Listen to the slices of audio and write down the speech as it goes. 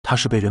他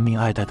是被人民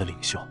爱戴的领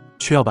袖，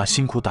却要把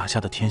辛苦打下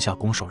的天下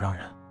拱手让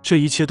人。这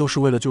一切都是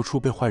为了救出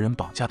被坏人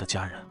绑架的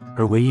家人，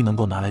而唯一能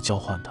够拿来交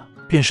换的，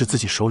便是自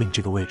己首领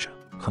这个位置。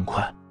很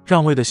快，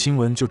让位的新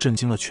闻就震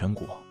惊了全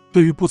国。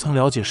对于不曾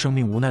了解生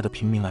命无奈的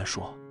平民来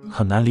说，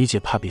很难理解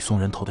帕比送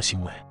人头的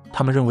行为。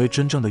他们认为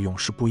真正的勇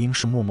士不应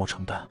是默默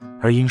承担，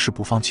而应是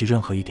不放弃任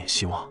何一点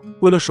希望。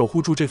为了守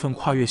护住这份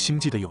跨越星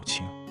际的友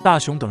情，大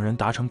雄等人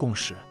达成共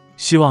识，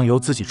希望由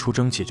自己出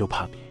征解救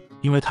帕比。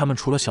因为他们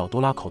除了小多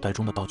拉口袋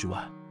中的道具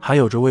外，还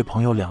有着为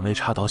朋友两肋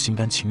插刀心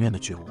甘情愿的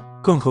觉悟。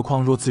更何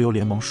况若自由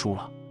联盟输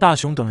了，大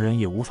雄等人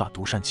也无法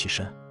独善其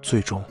身。最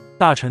终，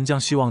大臣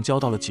将希望交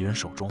到了几人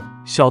手中。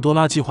小多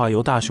拉计划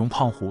由大雄、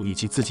胖虎以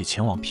及自己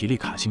前往皮利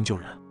卡星救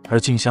人，而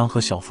静香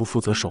和小夫负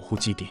责守护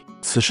基地。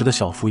此时的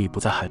小夫已不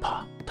再害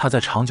怕，他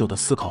在长久的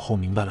思考后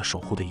明白了守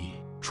护的意义。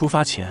出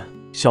发前，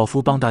小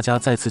夫帮大家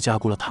再次加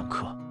固了坦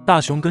克。大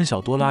雄跟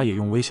小多拉也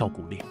用微笑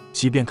鼓励，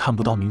即便看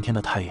不到明天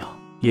的太阳，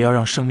也要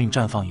让生命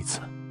绽放一次。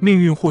命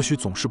运或许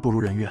总是不如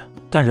人愿，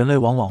但人类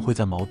往往会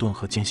在矛盾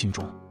和艰辛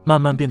中慢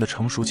慢变得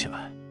成熟起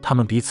来。他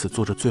们彼此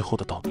做着最后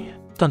的道别，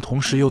但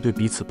同时又对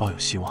彼此抱有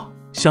希望。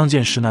相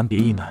见时难别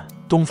亦难，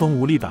东风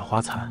无力百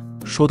花残，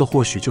说的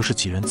或许就是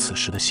几人此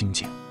时的心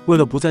境。为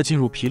了不再进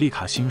入皮利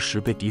卡星时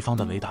被敌方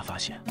的雷达发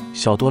现，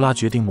小多拉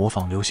决定模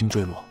仿流星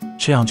坠落，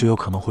这样就有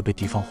可能会被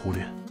敌方忽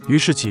略。于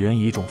是几人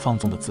以一种放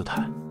纵的姿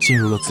态进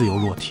入了自由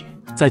落体，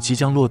在即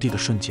将落地的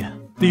瞬间，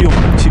利用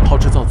空气炮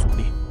制造阻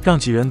力，让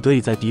几人得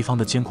以在敌方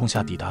的监控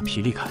下抵达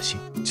皮利卡星。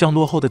降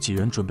落后的几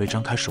人准备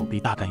张开手臂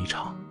大干一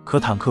场，可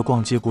坦克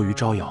逛街过于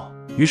招摇，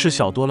于是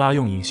小多拉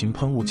用隐形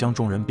喷雾将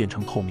众人变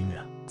成透明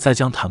人，再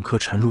将坦克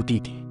沉入地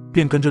底，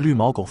便跟着绿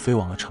毛狗飞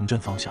往了城镇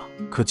方向。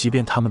可即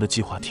便他们的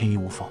计划天衣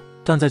无缝，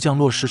但在降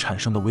落时产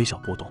生的微小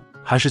波动，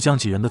还是将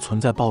几人的存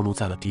在暴露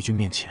在了敌军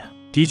面前。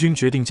敌军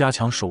决定加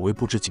强守卫，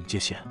布置警戒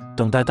线，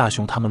等待大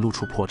雄他们露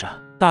出破绽。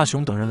大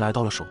雄等人来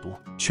到了首都，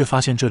却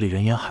发现这里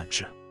人烟罕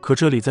至。可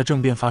这里在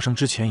政变发生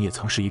之前也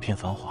曾是一片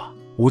繁华。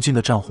无尽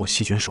的战火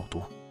席卷首都，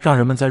让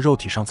人们在肉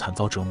体上惨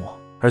遭折磨，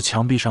而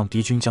墙壁上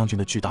敌军将军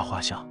的巨大画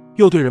像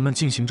又对人们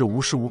进行着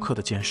无时无刻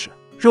的监视。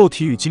肉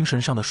体与精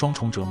神上的双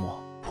重折磨，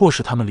迫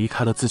使他们离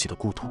开了自己的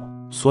故土，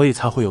所以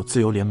才会有自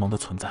由联盟的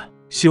存在，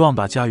希望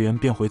把家园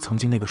变回曾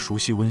经那个熟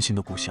悉温馨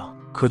的故乡。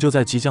可就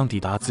在即将抵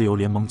达自由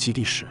联盟基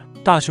地时，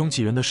大雄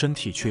几人的身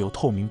体却由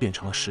透明变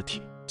成了尸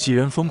体。几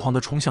人疯狂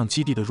地冲向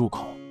基地的入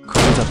口，可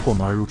就在破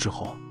门而入之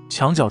后，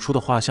墙角处的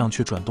画像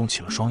却转动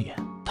起了双眼。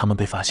他们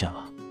被发现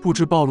了。不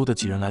知暴露的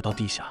几人来到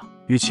地下，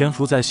与潜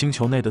伏在星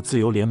球内的自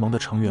由联盟的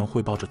成员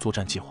汇报着作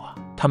战计划。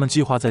他们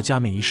计划在加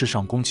冕仪式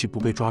上攻击不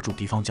被抓住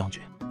敌方将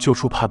军，救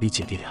出帕比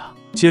姐弟俩，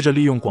接着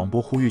利用广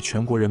播呼吁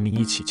全国人民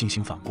一起进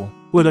行反攻。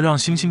为了让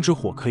星星之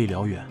火可以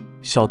燎原，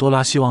小多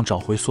拉希望找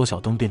回缩小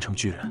灯变成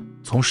巨人，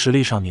从实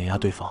力上碾压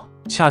对方。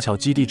恰巧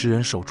基地之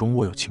人手中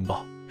握有情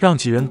报，让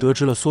几人得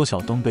知了缩小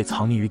灯被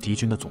藏匿于敌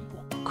军的总部。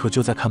可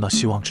就在看到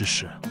希望之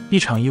时，一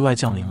场意外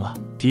降临了。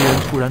敌人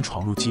突然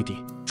闯入基地，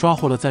抓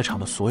获了在场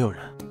的所有人。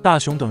大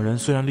雄等人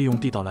虽然利用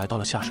地道来到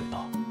了下水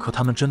道，可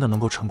他们真的能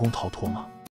够成功逃脱吗？